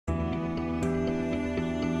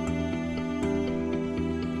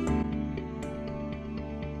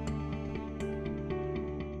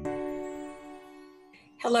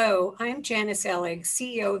Hello, I'm Janice Ellig,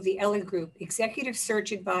 CEO of the Ellig Group, Executive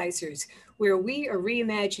Search Advisors, where we are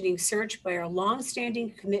reimagining search by our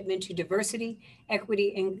longstanding commitment to diversity,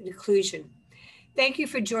 equity, and inclusion. Thank you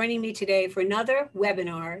for joining me today for another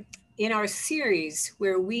webinar in our series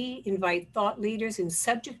where we invite thought leaders and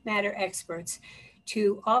subject matter experts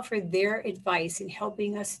to offer their advice in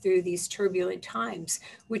helping us through these turbulent times,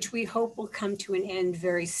 which we hope will come to an end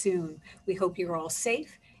very soon. We hope you're all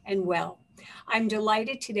safe and well. I'm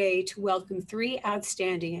delighted today to welcome three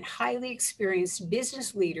outstanding and highly experienced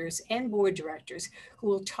business leaders and board directors who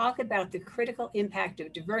will talk about the critical impact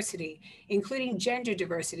of diversity, including gender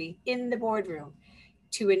diversity, in the boardroom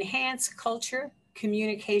to enhance culture,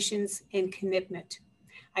 communications, and commitment.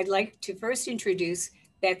 I'd like to first introduce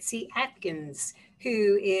Betsy Atkins,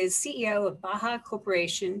 who is CEO of Baja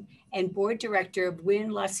Corporation and board director of Wynn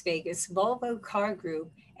Las Vegas, Volvo Car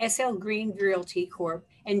Group, Green Realty Corp,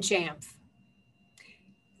 and Jamf.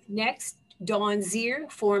 Next, Dawn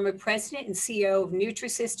Zier, former president and CEO of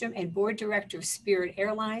Nutrisystem and board director of Spirit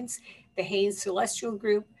Airlines, the Hain Celestial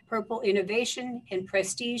Group, Purple Innovation, and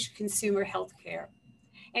Prestige Consumer Healthcare.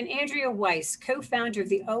 And Andrea Weiss, co-founder of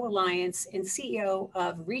the O Alliance and CEO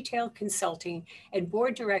of Retail Consulting and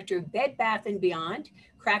board director of Bed Bath & Beyond,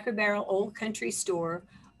 Cracker Barrel Old Country Store,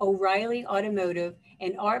 O'Reilly Automotive,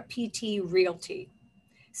 and RPT Realty.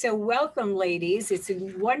 So welcome, ladies. It's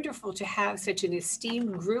wonderful to have such an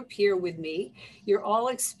esteemed group here with me. You're all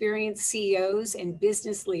experienced CEOs and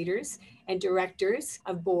business leaders and directors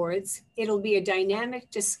of boards. It'll be a dynamic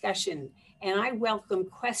discussion, and I welcome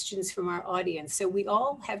questions from our audience so we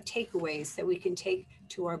all have takeaways that we can take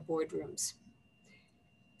to our boardrooms.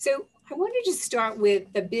 So I wanted to start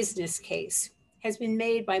with the business case. Has been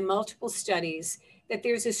made by multiple studies that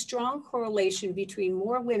there's a strong correlation between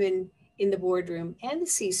more women in the boardroom and the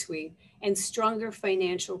C-suite and stronger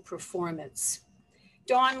financial performance.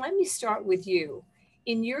 Dawn, let me start with you.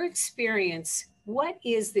 In your experience, what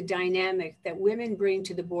is the dynamic that women bring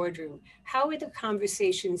to the boardroom? How are the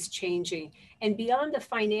conversations changing? And beyond the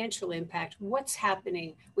financial impact, what's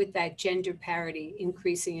happening with that gender parity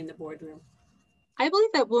increasing in the boardroom? I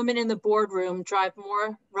believe that women in the boardroom drive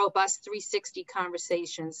more robust 360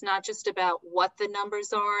 conversations, not just about what the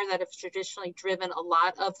numbers are that have traditionally driven a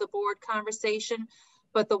lot of the board conversation,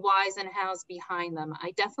 but the whys and hows behind them.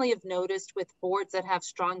 I definitely have noticed with boards that have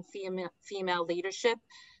strong female leadership,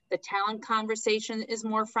 the talent conversation is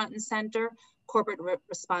more front and center, corporate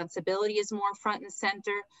responsibility is more front and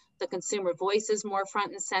center, the consumer voice is more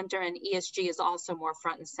front and center, and ESG is also more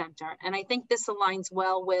front and center. And I think this aligns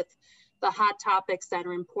well with the hot topics that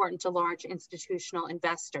are important to large institutional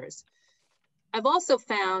investors. I've also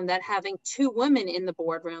found that having two women in the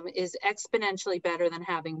boardroom is exponentially better than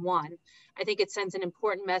having one. I think it sends an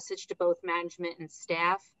important message to both management and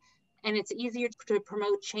staff, and it's easier to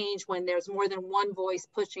promote change when there's more than one voice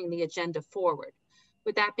pushing the agenda forward.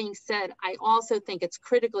 With that being said, I also think it's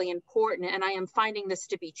critically important, and I am finding this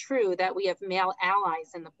to be true, that we have male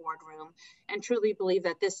allies in the boardroom and truly believe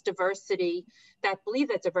that diversity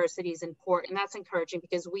is important. And that's encouraging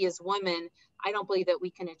because we as women, I don't believe that we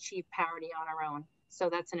can achieve parity on our own. So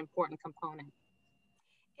that's an important component.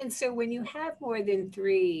 And so when you have more than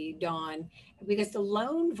three, Dawn, because the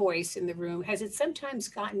lone voice in the room, has it sometimes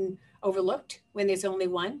gotten overlooked when there's only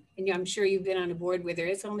one? And I'm sure you've been on a board where there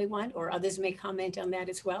is only one, or others may comment on that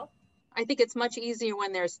as well. I think it's much easier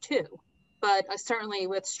when there's two, but certainly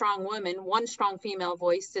with strong women, one strong female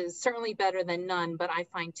voice is certainly better than none, but I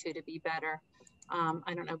find two to be better.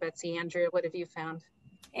 I don't know, Betsy, Andrea, what have you found?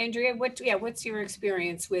 Andrea, what's your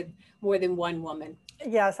experience with more than one woman?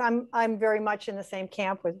 Yes, I'm very much in the same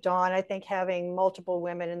camp with Dawn. I think having multiple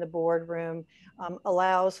women in the boardroom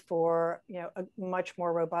allows for a much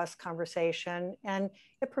more robust conversation, and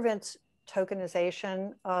it prevents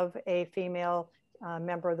tokenization of a female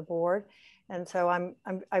member of the board. And so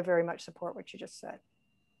I very much support what you just said.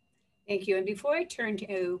 Thank you. And before I turn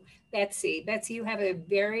to Betsy, you have a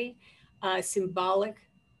very symbolic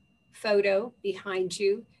photo behind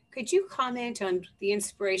you. Could you comment on the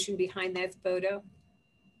inspiration behind that photo?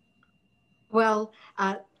 Well,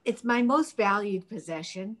 it's my most valued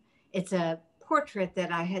possession. It's a portrait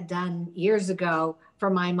that I had done years ago for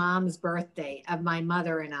my mom's birthday of my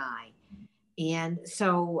mother and I. And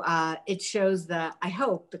so it shows I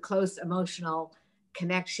hope, the close emotional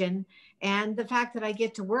connection and the fact that I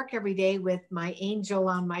get to work every day with my angel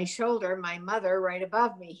on my shoulder, my mother right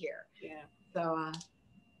above me here. Yeah. So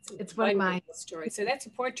it's one of my stories. So that's a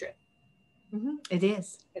portrait. Mm-hmm. It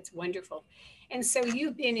is. It's wonderful. And so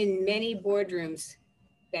you've been in many boardrooms,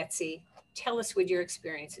 Betsy. Tell us what your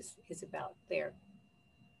experience is about there.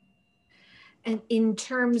 And in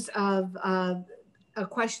terms of a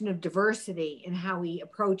question of diversity and how we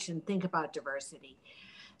approach and think about diversity.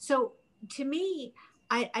 So to me,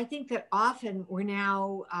 I think that often we're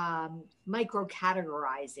now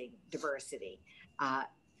micro-categorizing diversity,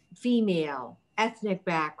 female, ethnic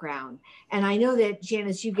background. And I know that,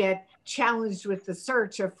 Janice, you get challenged with the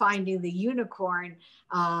search of finding the unicorn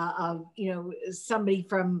of, somebody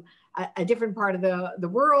from a different part of the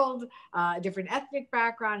world, a different ethnic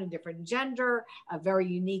background, a different gender, a very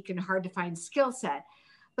unique and hard to find skill set.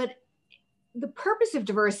 But the purpose of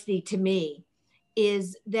diversity to me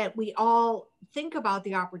is that we all think about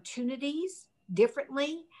the opportunities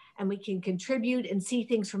differently, and we can contribute and see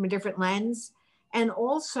things from a different lens, and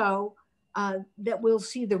also that we'll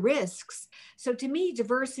see the risks. So to me,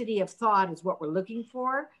 diversity of thought is what we're looking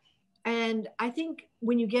for. And I think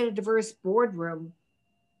when you get a diverse boardroom,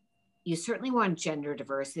 you certainly want gender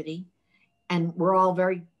diversity. And we're all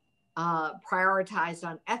very prioritized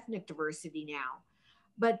on ethnic diversity now.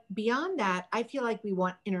 But beyond that, I feel like we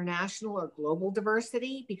want international or global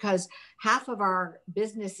diversity, because half of our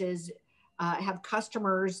businesses have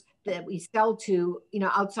customers that we sell to,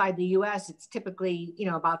 outside the US. It's typically,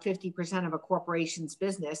 about 50% of a corporation's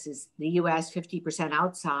business is the US, 50%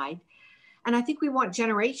 outside. And I think we want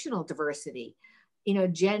generational diversity.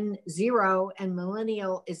 Gen Zero and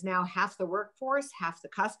millennial is now half the workforce, half the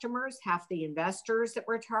customers, half the investors that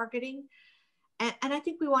we're targeting. And I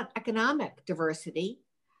think we want economic diversity,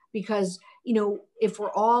 because, if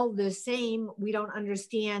we're all the same, we don't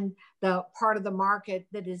understand the part of the market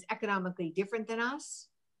that is economically different than us.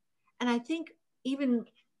 And I think even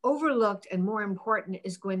overlooked and more important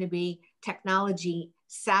is going to be technology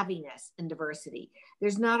savviness and diversity.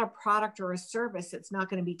 There's not a product or a service that's not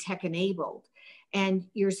going to be tech enabled. And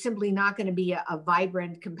you're simply not going to be a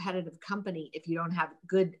vibrant, competitive company if you don't have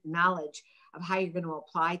good knowledge of how you're going to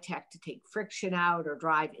apply tech to take friction out or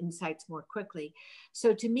drive insights more quickly.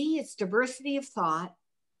 So to me, it's diversity of thought.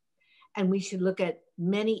 And we should look at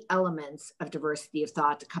many elements of diversity of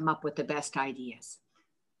thought to come up with the best ideas.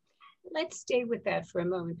 Let's stay with that for a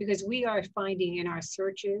moment, because we are finding in our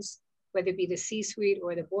searches, whether it be the C-suite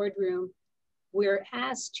or the boardroom, we're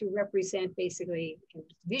asked to represent, basically,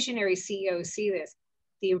 visionary CEOs see this,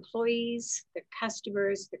 the employees, the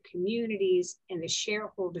customers, the communities, and the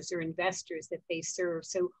shareholders or investors that they serve.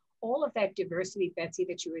 So all of that diversity, Betsy,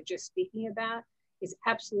 that you were just speaking about is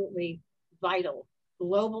absolutely vital.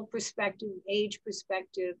 Global perspective, age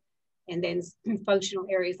perspective, and then functional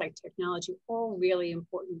areas like technology, all really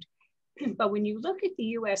important. But when you look at the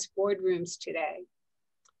US boardrooms today,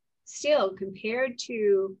 still compared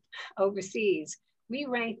to overseas, we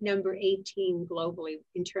rank number 18 globally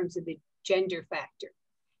in terms of the gender factor.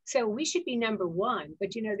 So we should be number one, but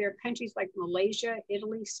there are countries like Malaysia,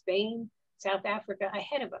 Italy, Spain, South Africa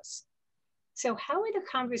ahead of us. So how are the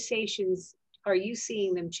conversations, are you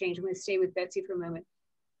seeing them change? I'm going to stay with Betsy for a moment,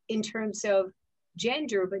 in terms of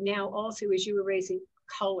gender, but now also, as you were raising,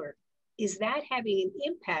 color. Is that having an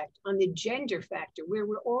impact on the gender factor, where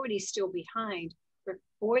we're already still behind, where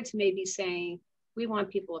boards may be saying, we want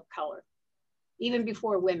people of color. Even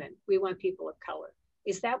before women, we want people of color.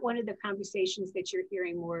 Is that one of the conversations that you're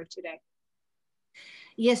hearing more of today?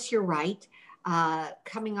 Yes, you're right.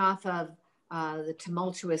 Coming off of the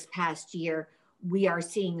tumultuous past year, we are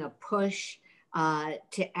seeing a push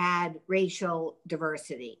to add racial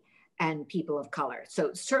diversity and people of color.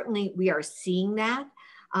 So certainly we are seeing that,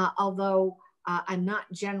 although I'm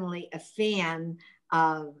not generally a fan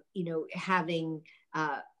of, having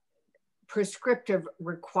prescriptive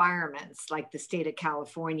requirements like the state of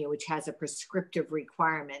California, which has a prescriptive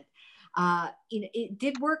requirement. It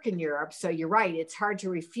did work in Europe. So you're right. It's hard to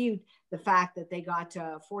refute the fact that they got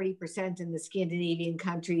to 40% in the Scandinavian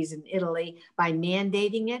countries and Italy by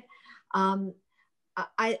mandating it.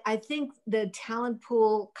 I think the talent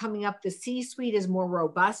pool coming up the C-suite is more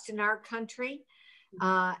robust in our country.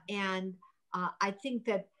 And I think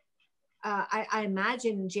that I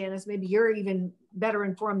imagine, Janice, maybe you're even better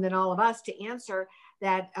informed than all of us to answer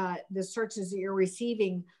that the searches that you're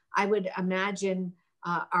receiving, I would imagine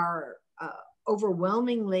are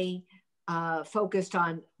overwhelmingly focused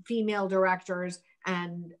on female directors,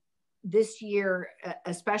 and this year,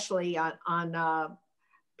 especially on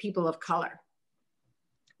people of color.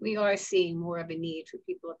 We are seeing more of a need for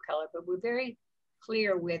people of color, but we're very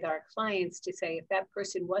clear with our clients to say, if that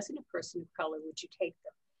person wasn't a person of color, would you take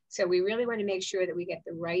them? So we really want to make sure that we get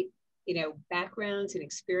the right, backgrounds and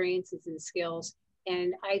experiences and skills.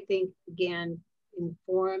 And I think, again,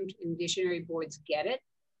 informed and visionary boards get it,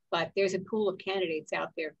 but there's a pool of candidates out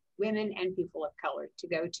there, women and people of color, to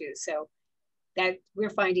go to. So that we're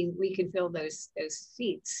finding we can fill those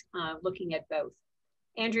seats looking at both.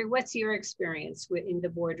 Andrea, what's your experience in the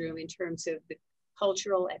boardroom in terms of the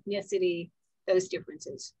cultural, ethnicity, those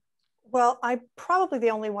differences? Well, I'm probably the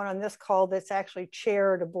only one on this call that's actually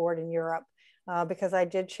chaired a board in Europe, because I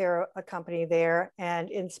did chair a company there and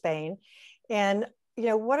in Spain. And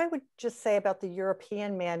what I would just say about the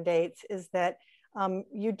European mandates is that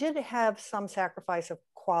you did have some sacrifice of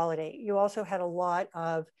quality. You also had a lot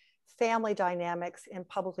of family dynamics in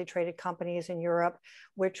publicly traded companies in Europe,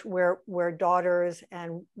 where daughters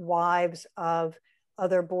and wives of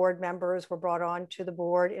other board members were brought on to the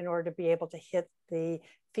board in order to be able to hit the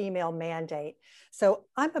female mandate. So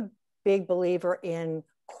I'm a big believer in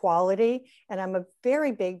quality, and I'm a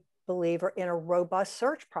very big believer in a robust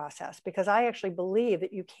search process, because I actually believe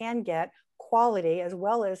that you can get quality as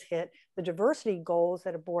well as hit the diversity goals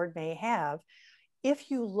that a board may have if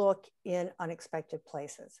you look in unexpected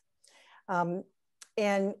places.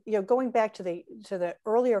 And going back to the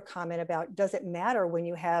earlier comment about does it matter when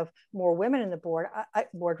you have more women in the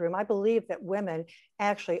boardroom, I believe that women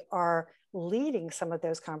actually are leading some of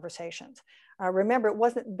those conversations. Remember, it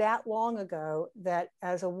wasn't that long ago that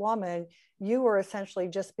as a woman, you were essentially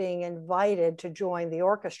just being invited to join the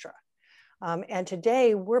orchestra. And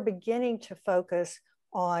today we're beginning to focus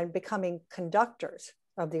on becoming conductors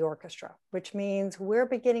of the orchestra, which means we're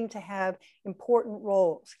beginning to have important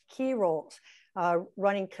roles, key roles,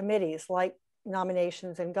 running committees like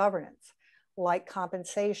nominations and governance, like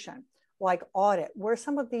compensation, like audit, where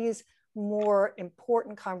some of these more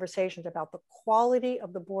important conversations about the quality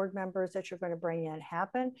of the board members that you're going to bring in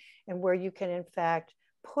happen, and where you can in fact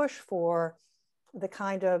push for the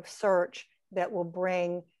kind of search that will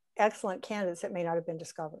bring excellent candidates that may not have been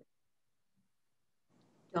discovered.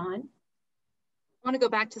 Dawn? I want to go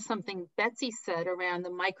back to something Betsy said around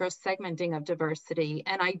the micro-segmenting of diversity.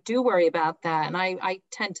 And I do worry about that. And I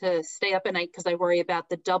tend to stay up at night because I worry about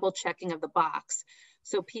the double checking of the box.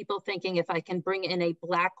 So people thinking if I can bring in a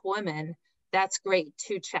Black woman, that's great,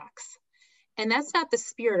 2 checks. And that's not the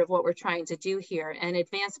spirit of what we're trying to do here. And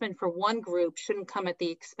advancement for one group shouldn't come at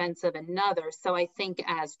the expense of another. So I think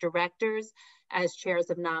as directors, as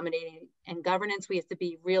chairs of nominating and governance, we have to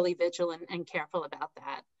be really vigilant and careful about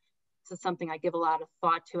that. This is something I give a lot of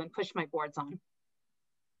thought to and push my boards on.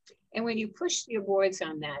 And when you push your boards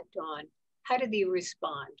on that, Dawn, how do they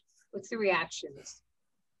respond? What's the reactions?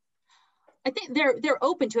 I think they're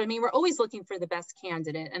open to it. I mean, we're always looking for the best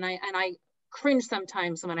candidate, and I cringe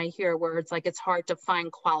sometimes when I hear words like it's hard to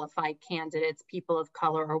find qualified candidates, people of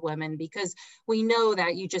color or women, because we know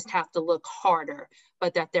that you just have to look harder,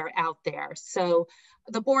 but that they're out there. So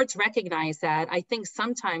the boards recognize that. I think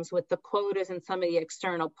sometimes with the quotas and some of the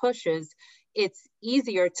external pushes, it's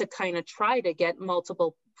easier to kind of try to get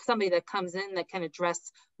somebody that comes in that can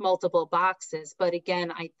address multiple boxes. But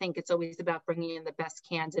again, I think it's always about bringing in the best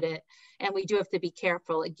candidate. And we do have to be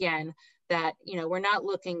careful, again, that, we're not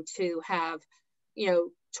looking to have,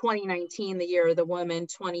 2019, the year of the woman,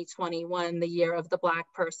 2021, the year of the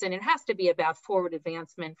Black person. It has to be about forward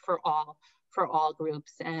advancement for all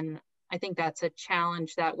groups. And I think that's a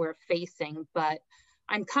challenge that we're facing, but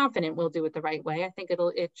I'm confident we'll do it the right way. I think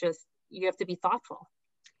you have to be thoughtful.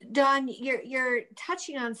 Dawn, you're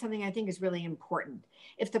touching on something I think is really important.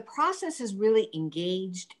 If the process is really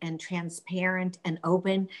engaged and transparent and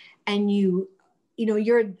open, and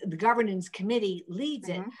the governance committee leads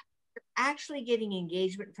it, you're actually getting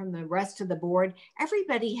engagement from the rest of the board.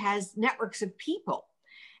 Everybody has networks of people.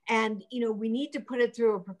 And, we need to put it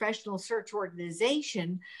through a professional search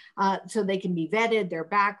organization so they can be vetted, their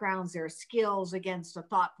backgrounds, their skills against a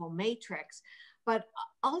thoughtful matrix. But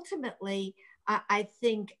ultimately, I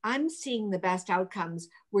think I'm seeing the best outcomes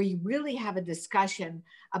where you really have a discussion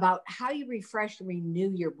about how you refresh and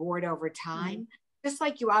renew your board over time. Just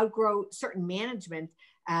like you outgrow certain management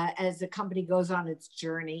as the company goes on its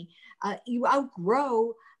journey, you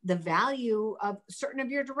outgrow the value of certain of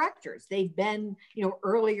your directors. They've been,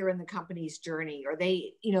 earlier in the company's journey, or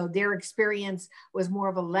their experience was more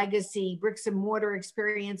of a legacy bricks and mortar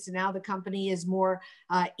experience. And now the company is more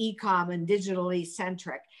e-com and digitally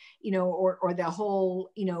centric, or the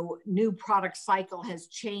whole, new product cycle has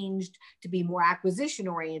changed to be more acquisition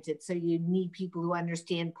oriented. So you need people who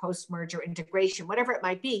understand post-merger integration, whatever it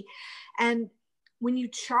might be. And when you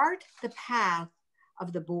chart the path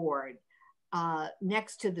of the board,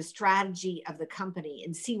 next to the strategy of the company,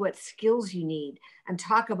 and see what skills you need and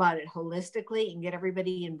talk about it holistically and get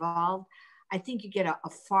everybody involved, I think you get a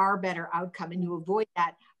far better outcome, and you avoid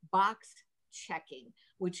that box checking,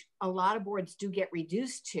 which a lot of boards do get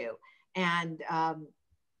reduced to. And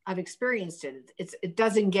I've experienced it. It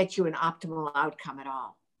doesn't get you an optimal outcome at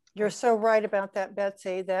all. You're so right about that,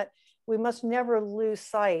 Betsy, that we must never lose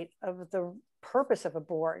sight of the purpose of a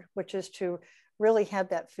board, which is to really have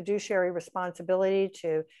that fiduciary responsibility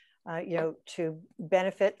to to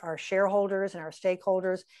benefit our shareholders and our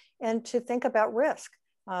stakeholders, and to think about risk,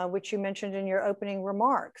 which you mentioned in your opening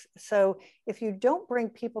remarks. So if you don't bring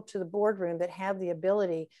people to the boardroom that have the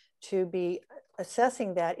ability to be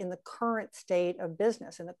assessing that in the current state of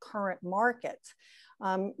business, in the current markets,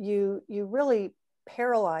 you really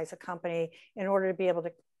paralyze a company in order to be able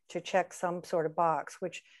to check some sort of box,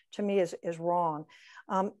 which to me is wrong.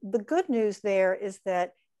 The good news there is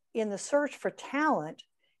that in the search for talent,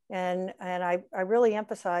 and I really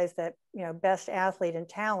emphasize that best athlete and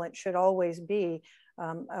talent should always be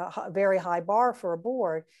a very high bar for a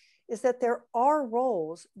board, is that there are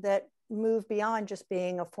roles that move beyond just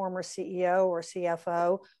being a former CEO or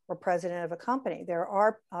CFO or president of a company. There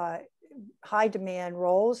are high demand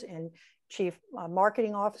roles in chief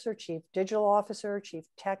marketing officer, chief digital officer, chief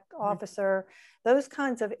tech officer. Those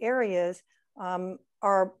kinds of areas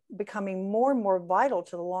are becoming more and more vital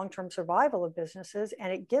to the long-term survival of businesses,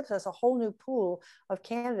 and it gives us a whole new pool of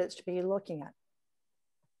candidates to be looking at.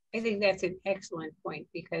 I think that's an excellent point,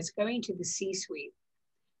 because going to the C-suite,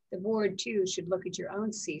 the board too should look at your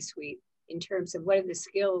own C-suite in terms of what are the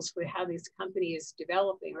skills for how this company is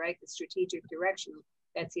developing, right? The strategic direction,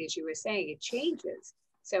 Betsy, as you were saying, it changes.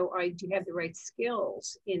 So do you have the right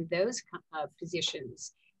skills in those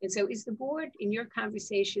positions? And so is the board, in your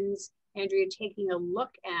conversations, Andrea, taking a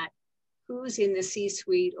look at who's in the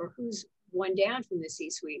C-suite or who's one down from the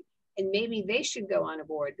C-suite, and maybe they should go on a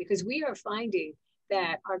board? Because we are finding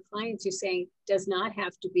that our clients are saying does not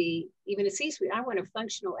have to be even a C-suite. I want a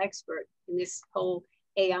functional expert in this whole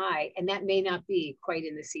AI, and that may not be quite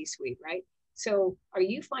in the C-suite, right? So are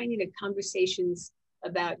you finding that conversations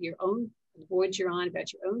about your own boards you're on,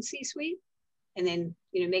 about your own C-suite, and then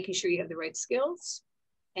making sure you have the right skills?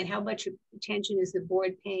 And how much attention is the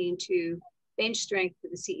board paying to bench strength for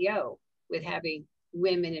the CEO with having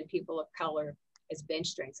women and people of color as bench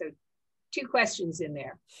strength? So 2 questions in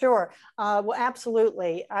there. Sure. Well,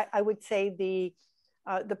 absolutely. I would say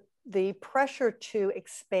the pressure to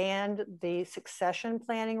expand the succession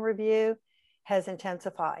planning review has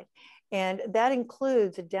intensified. And that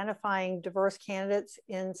includes identifying diverse candidates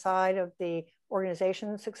inside of the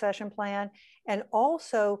organization's succession plan, and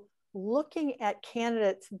also looking at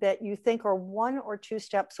candidates that you think are 1 or 2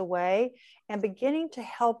 steps away and beginning to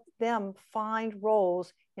help them find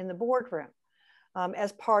roles in the boardroom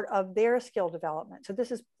as part of their skill development. So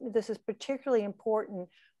this is particularly important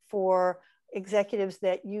for executives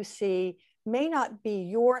that you see may not be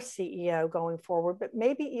your CEO going forward, but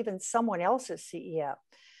maybe even someone else's CEO.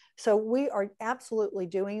 So we are absolutely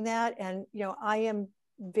doing that. And I am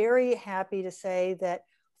very happy to say that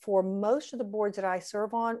for most of the boards that I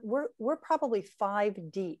serve on, we're probably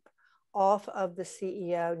 5 deep off of the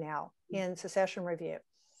CEO now in succession review,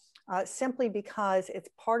 simply because it's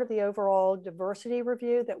part of the overall diversity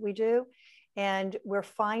review that we do. And we're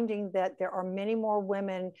finding that there are many more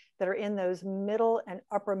women that are in those middle and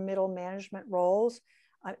upper middle management roles.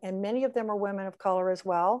 And many of them are women of color as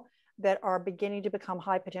well, that are beginning to become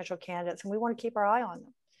high potential candidates. And we want to keep our eye on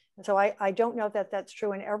them. And so I don't know that that's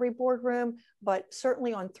true in every boardroom, but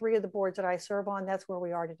certainly on 3 of the boards that I serve on, that's where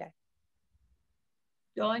we are today.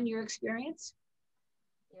 Dawn, your experience?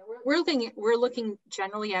 Yeah, we're looking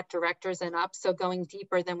generally at directors and up, so going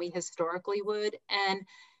deeper than we historically would. And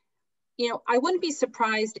I wouldn't be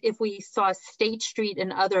surprised if we saw State Street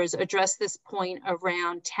and others address this point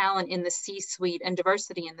around talent in the C-suite and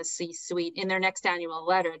diversity in the C-suite in their next annual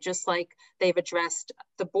letter, just like they've addressed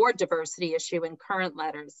the board diversity issue in current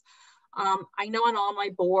letters. I know on all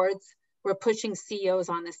my boards, we're pushing CEOs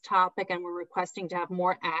on this topic, and we're requesting to have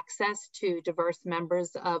more access to diverse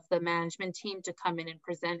members of the management team to come in and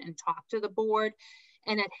present and talk to the board.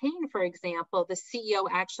 And at Hain, for example, the CEO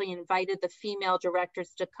actually invited the female directors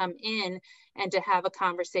to come in and to have a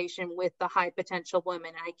conversation with the high potential women.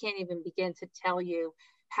 And I can't even begin to tell you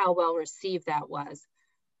how well received that was.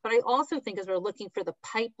 But I also think as we're looking for the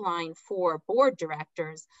pipeline for board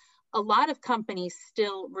directors, a lot of companies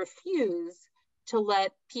still refuse to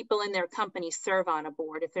let people in their company serve on a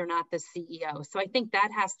board if they're not the CEO. So I think that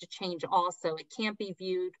has to change also. It can't be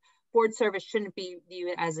viewed board service shouldn't be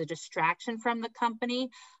viewed as a distraction from the company.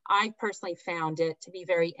 I personally found it to be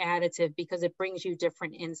very additive because it brings you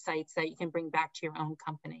different insights that you can bring back to your own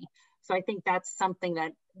company. So I think that's something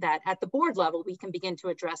that at the board level, we can begin to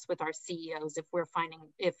address with our CEOs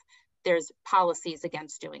if there's policies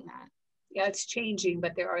against doing that. Yeah, it's changing,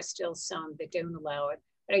 but there are still some that don't allow it.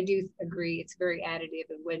 But I do agree it's very additive.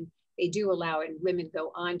 And when they do allow it and women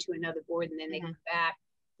go on to another board and then they come back,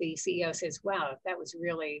 the CEO says, wow, that was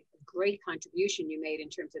really a great contribution you made in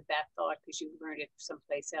terms of that thought because you learned it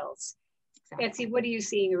someplace else. Exactly. Betsy, what are you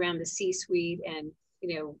seeing around the C-suite and,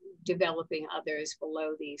 developing others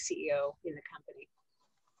below the CEO in the company?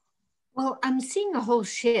 Well, I'm seeing a whole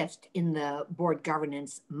shift in the board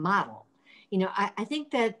governance model. I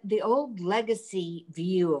think that the old legacy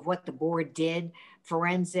view of what the board did,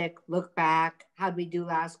 forensic, look back, how did we do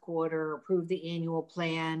last quarter, approve the annual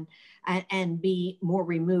plan, and be more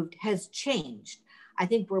removed, has changed. I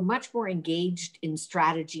think we're much more engaged in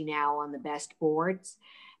strategy now on the best boards.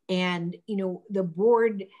 And, the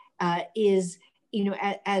board is,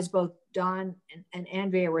 as both Don and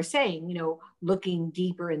Andrea were saying, looking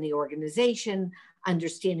deeper in the organization,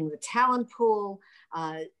 understanding the talent pool,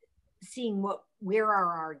 seeing where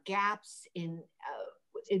are our gaps in,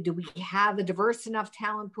 do we have a diverse enough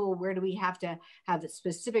talent pool? Where do we have to have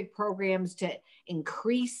specific programs to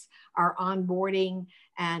increase our onboarding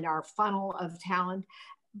and our funnel of talent?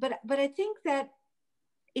 But I think that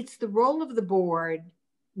it's the role of the board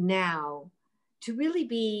now to really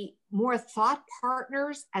be more thought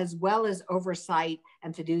partners as well as oversight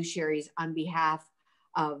and fiduciaries on behalf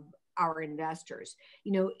of our investors.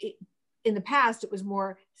 In the past, it was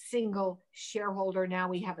more single shareholder. Now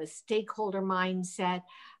we have a stakeholder mindset.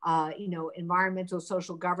 Environmental,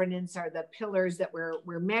 social governance are the pillars that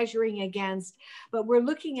we're measuring against, but we're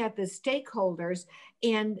looking at the stakeholders,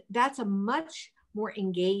 and that's a much more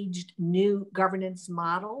engaged new governance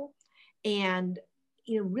model. And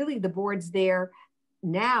really the board's there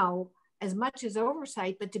now as much as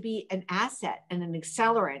oversight, but to be an asset and an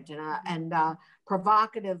accelerant and a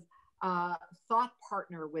provocative thought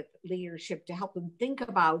partner with leadership to help them think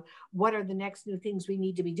about what are the next new things we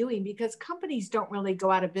need to be doing, because companies don't really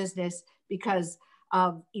go out of business because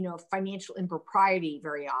of financial impropriety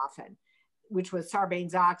very often, which was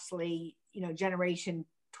Sarbanes-Oxley generation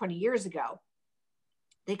 20 years ago.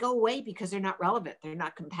 They go away because they're not relevant, they're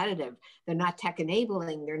not competitive, they're not tech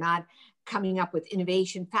enabling, they're not coming up with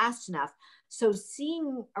innovation fast enough. So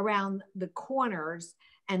seeing around the corners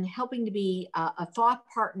and helping to be a thought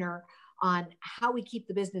partner on how we keep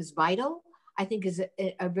the business vital, I think is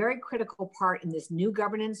a very critical part in this new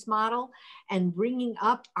governance model, and bringing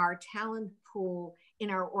up our talent pool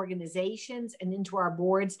in our organizations and into our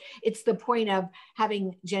boards. It's the point of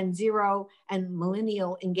having Gen Zero and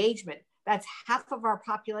millennial engagement. That's half of our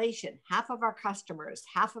population, half of our customers,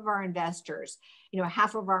 half of our investors,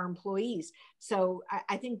 half of our employees. So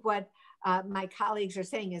I think what my colleagues are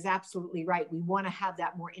saying is absolutely right. We want to have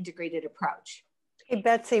that more integrated approach. Hey,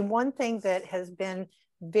 Betsy, one thing that has been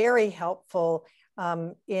very helpful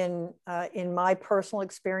in my personal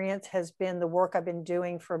experience has been the work I've been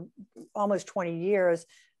doing for almost 20 years,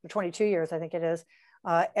 or 22 years, I think it is,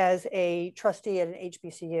 as a trustee at an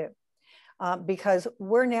HBCU. Because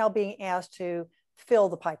we're now being asked to fill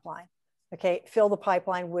the pipeline, fill the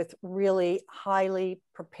pipeline with really highly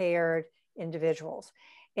prepared individuals.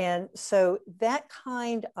 And so that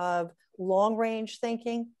kind of long range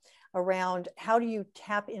thinking around how do you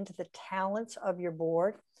tap into the talents of your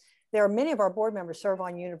board. There are many of our board members serve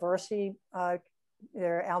on university,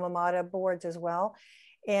 their alma mater boards as well.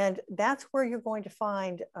 And that's where you're going to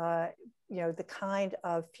find the kind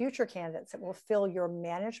of future candidates that will fill your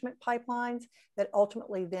management pipelines that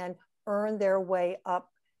ultimately then earn their way up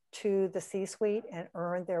to the C-suite and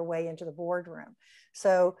earn their way into the boardroom.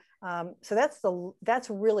 So that's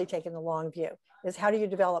really taking the long view, is how do you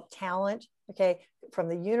develop talent, from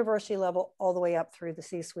the university level all the way up through the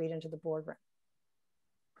C-suite into the boardroom.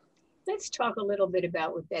 Let's talk a little bit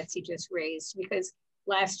about what Betsy just raised, because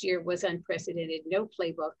last year was unprecedented, no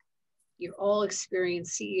playbook. You're all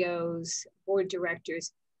experienced CEOs, board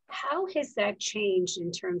directors. How has that changed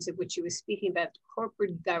in terms of what you were speaking about,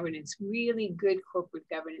 corporate governance, really good corporate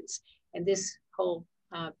governance? And this whole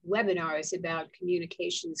webinar is about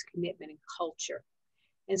communications, commitment, and culture.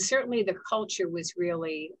 And certainly the culture was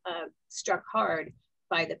really struck hard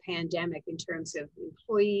by the pandemic in terms of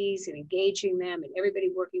employees and engaging them and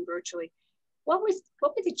everybody working virtually. What were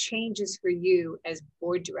the changes for you as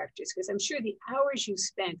board directors? Because I'm sure the hours you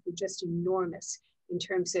spent were just enormous in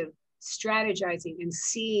terms of strategizing and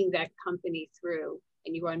seeing that company through,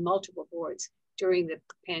 and you were on multiple boards during the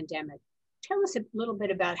pandemic. Tell us a little bit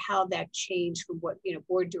about how that changed from what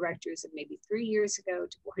board directors of maybe 3 years ago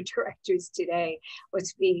to board directors today,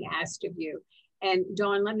 what's being asked of you. And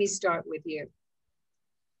Dawn, let me start with you.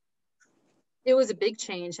 It was a big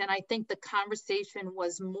change. And I think the conversation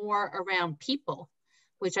was more around people,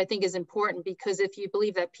 which I think is important, because if you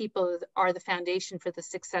believe that people are the foundation for the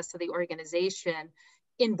success of the organization,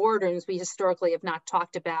 in boardrooms, we historically have not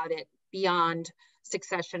talked about it beyond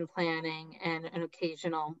succession planning, and an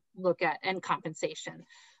occasional look at and compensation.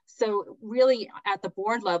 So really at the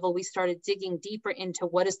board level, we started digging deeper into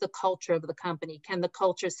what is the culture of the company? Can the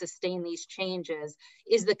culture sustain these changes?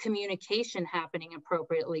 Is the communication happening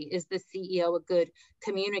appropriately? Is the CEO a good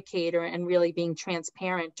communicator and really being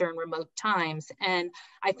transparent during remote times? And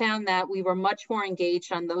I found that we were much more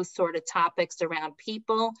engaged on those sort of topics around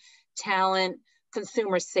people, talent,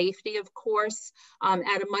 consumer safety, of course, at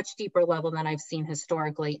a much deeper level than I've seen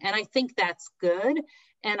historically. And I think that's good.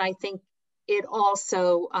 And I think it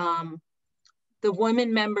also, the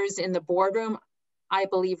women members in the boardroom, I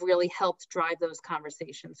believe, really helped drive those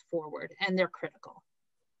conversations forward, and they're critical.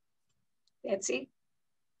 Betsy?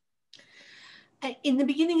 In the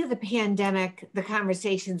beginning of the pandemic, the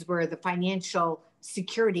conversations were the financial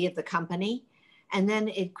security of the company. And then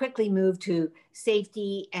it quickly moved to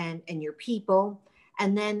safety and your people.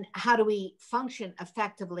 And then how do we function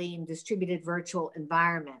effectively in distributed virtual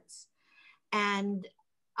environments? And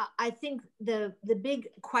I think the big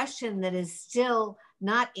question that is still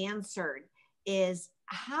not answered is,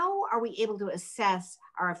 how are we able to assess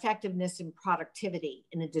our effectiveness and productivity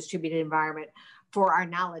in a distributed environment for our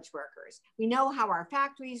knowledge workers? We know how our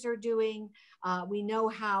factories are doing. We know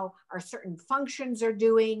how our certain functions are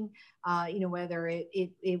doing, whether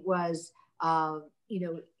it was,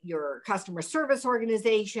 your customer service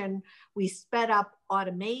organization. We sped up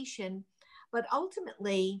automation, but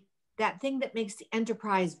ultimately, that thing that makes the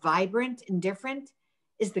enterprise vibrant and different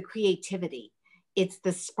is the creativity. It's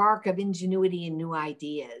the spark of ingenuity and new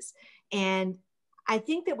ideas. And I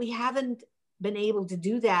think that we haven't been able to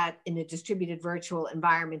do that in a distributed virtual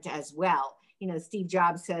environment as well. Steve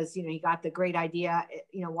Jobs says, he got the great idea,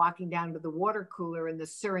 walking down to the water cooler, and the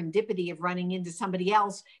serendipity of running into somebody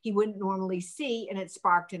else he wouldn't normally see, and it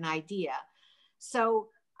sparked an idea. So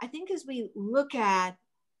I think as we look at,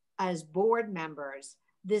 as board members,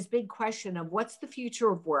 this big question of what's the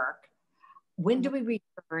future of work? When do we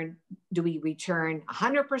return? Do we return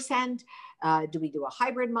 100%? Do we do a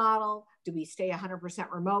hybrid model? Do we stay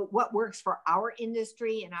 100% remote? What works for our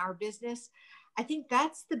industry and our business? I think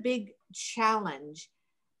that's the big challenge.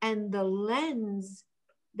 And the lens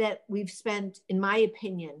that we've spent, in my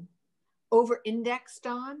opinion, over-indexed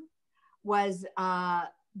on was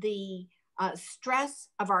the stress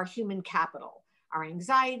of our human capital, our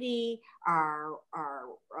anxiety, our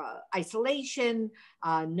isolation,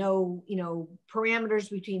 no parameters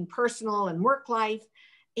between personal and work life.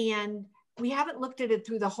 And we haven't looked at it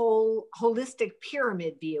through the whole holistic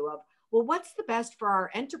pyramid view of, well, what's the best for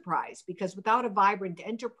our enterprise? Because without a vibrant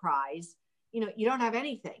enterprise, you don't have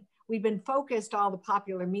anything. We've been focused, all the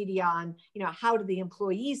popular media, on, how do the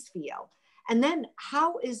employees feel? And then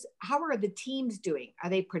how are the teams doing? Are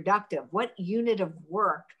they productive? What unit of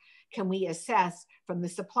work can we assess from the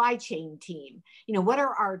supply chain team? What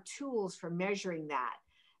are our tools for measuring that?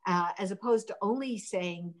 As opposed to only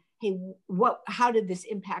saying, hey, how did this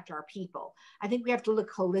impact our people? I think we have to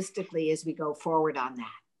look holistically as we go forward on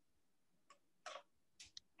that.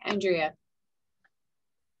 Andrea?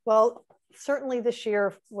 Well, certainly this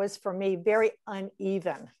year was, for me, very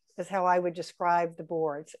uneven, is how I would describe the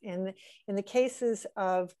boards. In the cases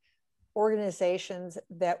of organizations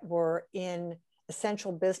that were in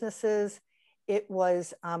essential businesses, it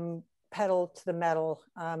was pedal to the metal,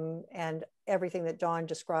 and everything that Dawn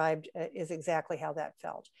described is exactly how that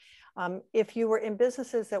felt. If you were in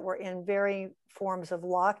businesses that were in varying forms of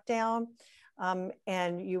lockdown,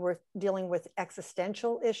 and you were dealing with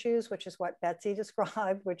existential issues, which is what Betsy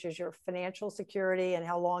described, which is your financial security and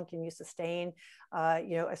how long can you sustain,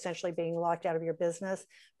 essentially being locked out of your business,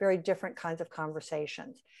 very different kinds of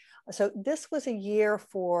conversations. So this was a year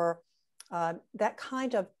for that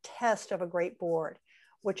kind of test of a great board,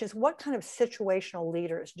 which is what kind of situational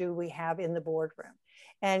leaders do we have in the boardroom?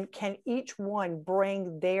 And can each one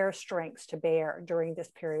bring their strengths to bear during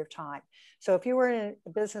this period of time? So if you were in a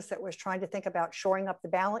business that was trying to think about shoring up the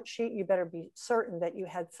balance sheet, you better be certain that you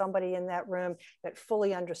had somebody in that room that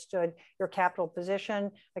fully understood your capital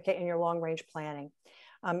position, okay, and your long range planning.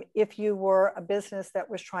 If you were a business that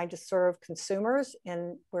was trying to serve consumers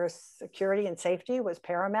and where security and safety was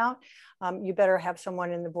paramount, you better have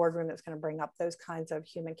someone in the boardroom that's going to bring up those kinds of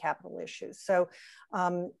human capital issues.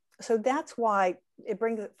 So that's why it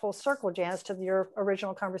brings it full circle, Janice, to your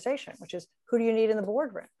original conversation, which is, who do you need in the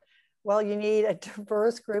boardroom? Well, you need a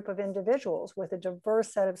diverse group of individuals with a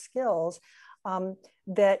diverse set of skills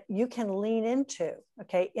that you can lean into,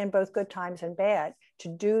 okay, in both good times and bad, to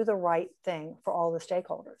do the right thing for all the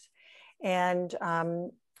stakeholders. And,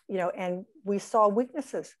 and we saw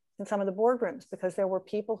weaknesses in some of the boardrooms because there were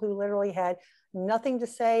people who literally had nothing to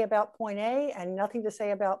say about point A and nothing to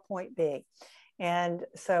say about point B. And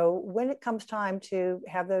so when it comes time to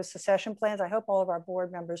have those succession plans, I hope all of our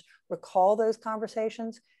board members recall those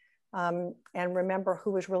conversations and remember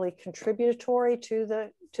who was really contributory to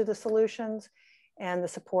the solutions and the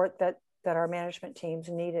support that our management teams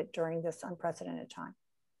needed during this unprecedented time.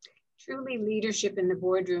 Truly leadership in the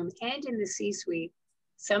boardroom and in the C-suite.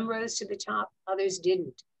 Some rose to the top, others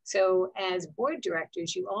didn't. So as board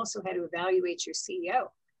directors, you also had to evaluate your CEO.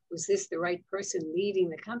 Was this the right person leading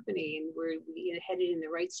the company, and were we headed in the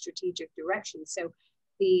right strategic direction? So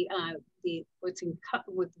what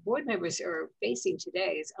the board members are facing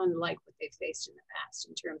today is unlike what they've faced in the past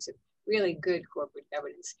in terms of really good corporate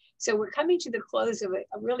governance. So we're coming to the close of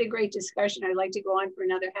a really great discussion. I'd like to go on for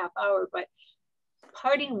another half hour, but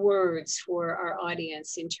parting words for our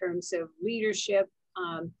audience in terms of leadership,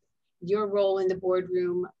 your role in the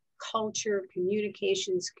boardroom, culture,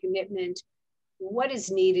 communications, commitment. What is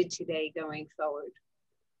needed today going forward?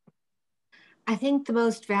 I think the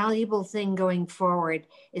most valuable thing going forward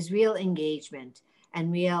is real engagement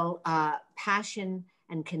and real passion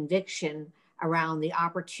and conviction around the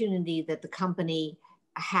opportunity that the company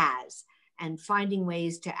has, and finding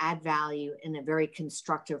ways to add value in a very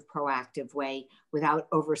constructive, proactive way without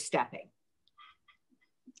overstepping.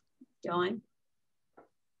 Dawn?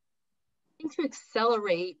 To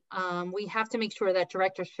accelerate, we have to make sure that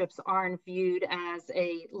directorships aren't viewed as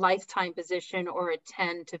a lifetime position or a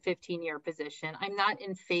 10 to 15-year position. I'm not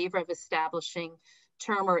in favor of establishing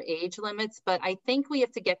term or age limits, but I think we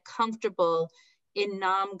have to get comfortable in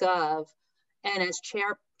nom-gov and as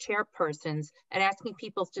chairpersons and asking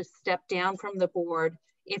people to step down from the board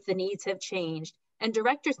if the needs have changed. And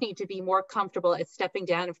directors need to be more comfortable at stepping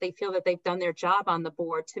down if they feel that they've done their job on the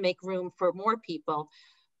board to make room for more people.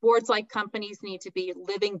 Boards, like companies, need to be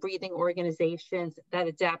living, breathing organizations that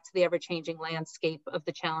adapt to the ever-changing landscape of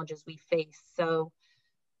the challenges we face. So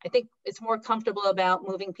I think it's more comfortable about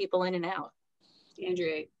moving people in and out.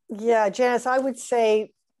 Andrea? Yeah, Janice, I would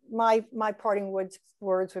say my parting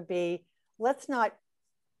words would be, let's not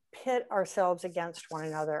pit ourselves against one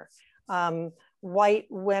another. White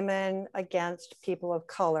women against people of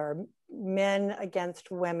color, men against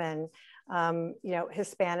women,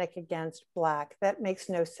 Hispanic against Black. That makes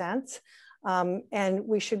no sense. And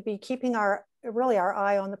we should be keeping our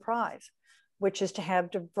eye on the prize, which is to have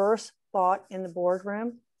diverse thought in the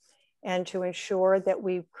boardroom and to ensure that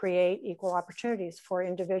we create equal opportunities for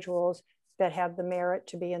individuals that have the merit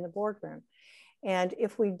to be in the boardroom. And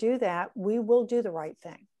if we do that, we will do the right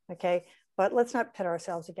thing, okay? But let's not pit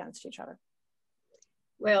ourselves against each other.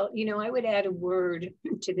 Well, I would add a word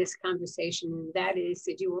to this conversation, and that is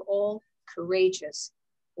that you were all courageous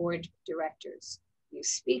board directors. You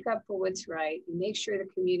speak up for what's right. You make sure the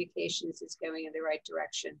communications is going in the right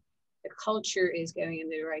direction. The culture is going in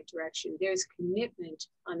the right direction. There's commitment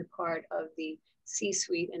on the part of the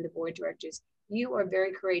C-suite and the board directors. You are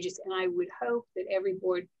very courageous, and I would hope that every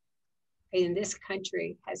board in this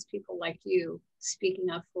country has people like you speaking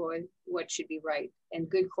up for what should be right, and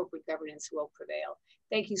good corporate governance will prevail.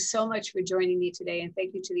 Thank you so much for joining me today, and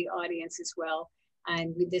thank you to the audience as well.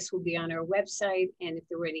 And this will be on our website, and if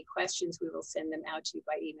there were any questions, we will send them out to you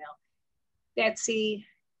by email. Betsy,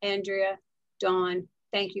 Andrea, Dawn,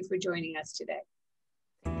 thank you for joining us today.